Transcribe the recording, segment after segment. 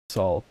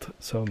salt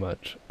so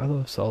much. I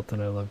love salt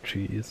and I love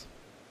cheese.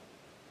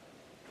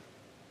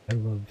 I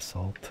love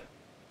salt.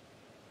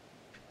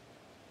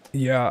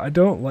 Yeah, I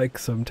don't like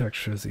some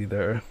textures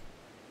either.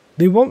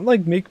 They won't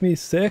like make me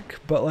sick,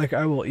 but like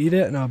I will eat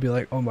it and I'll be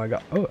like, oh my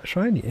god, oh,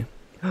 shiny.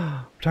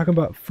 We're talking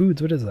about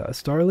foods. What is that? A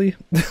Starly?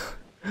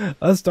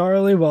 A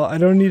Starly? Well, I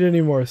don't need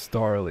any more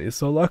Starly,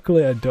 so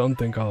luckily I don't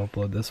think I'll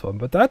upload this one,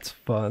 but that's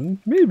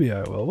fun. Maybe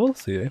I will. We'll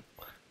see.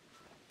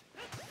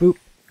 Boop.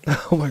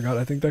 Oh my god,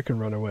 I think that can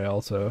run away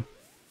also.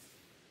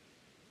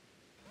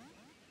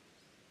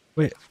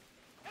 Wait.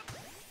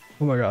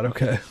 Oh my god,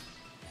 okay.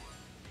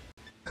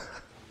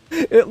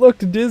 It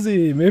looked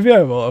dizzy. Maybe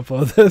I will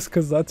upload this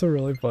because that's a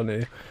really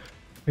funny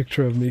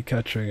picture of me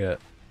catching it.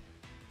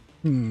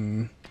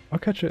 I'll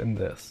catch it in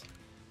this.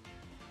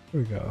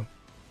 Here we go.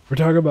 We're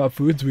talking about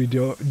foods we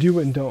do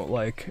and don't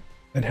like,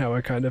 and how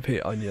I kind of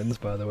hate onions,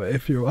 by the way,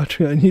 if you're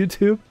watching on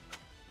YouTube.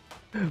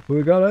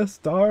 We got a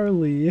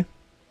Starly.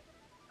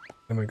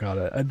 And we got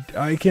it.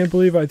 I can't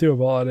believe I threw a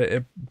ball at it.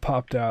 It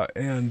popped out,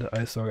 and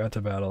I still got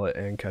to battle it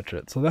and catch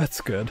it. So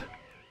that's good.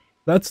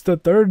 That's the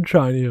third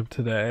shiny of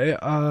today.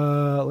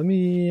 Let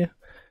me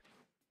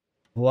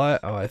fly.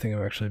 Oh, I think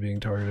I'm actually being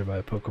targeted by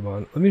a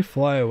Pokemon. Let me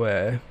fly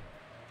away.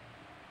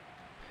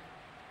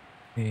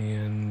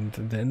 And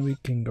then we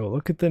can go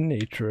look at the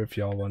nature if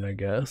y'all want to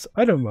guess.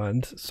 I don't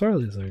mind.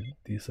 Starly's a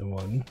decent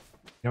one.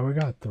 Yeah, we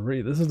got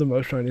 3. This is the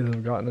most shinies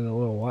I've gotten in a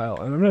little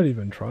while, and I'm not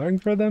even trying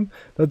for them.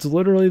 That's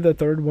literally the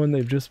third one.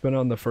 They've just been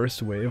on the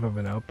first wave of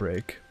an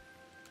outbreak.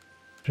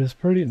 Which is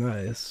pretty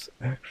nice,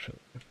 actually.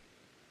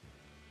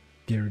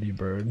 Garrity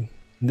bird.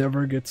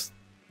 Never gets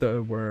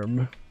the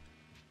worm.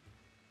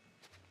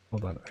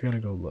 Hold on, I gotta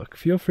go look.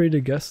 Feel free to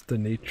guess the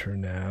nature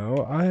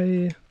now.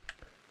 I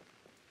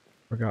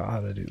forgot how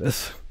to do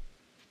this.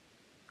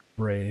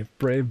 Brave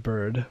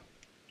bird.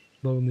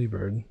 Lonely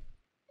bird.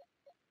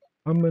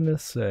 I'm gonna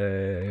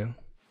say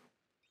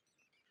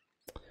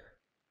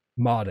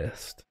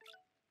modest.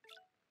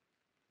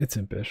 It's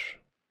impish.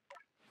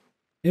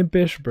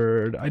 Impish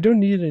bird. I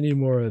don't need any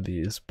more of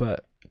these,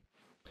 but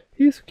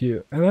he's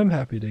cute, and I'm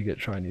happy to get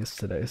shinies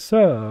today.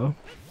 So,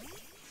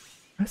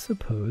 I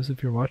suppose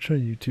if you're watching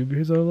on YouTube,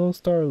 here's our little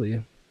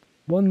Starly.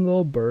 One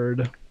little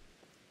bird.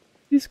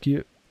 He's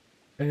cute.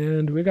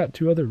 And we got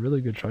 2 other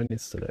really good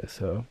shinies today,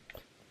 so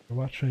if you're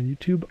watching on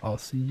YouTube, I'll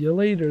see you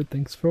later.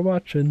 Thanks for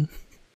watching.